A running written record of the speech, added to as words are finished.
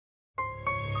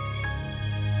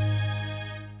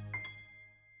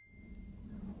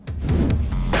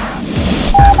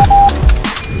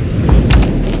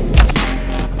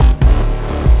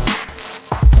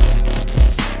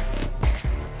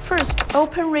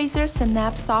open Razer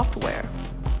Synapse software.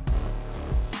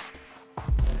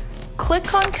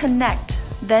 Click on Connect,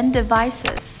 then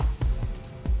Devices.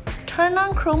 Turn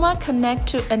on Chroma Connect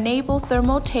to enable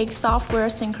Thermaltake software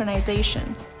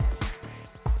synchronization.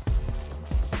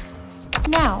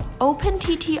 Now, open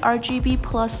TT RGB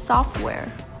Plus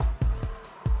software.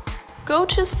 Go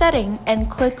to Setting and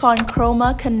click on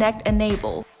Chroma Connect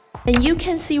Enable. And you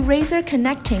can see Razer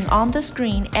connecting on the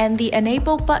screen and the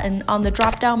Enable button on the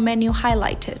drop-down menu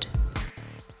highlighted.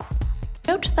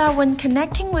 Note that when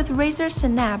connecting with Razer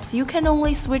Synapse, you can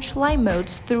only switch light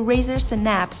modes through Razer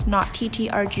Synapse, not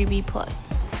TT RGB Plus.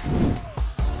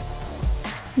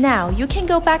 Now, you can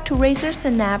go back to Razer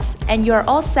Synapse and you are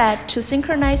all set to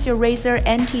synchronize your Razer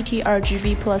and TT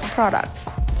RGB Plus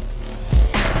products.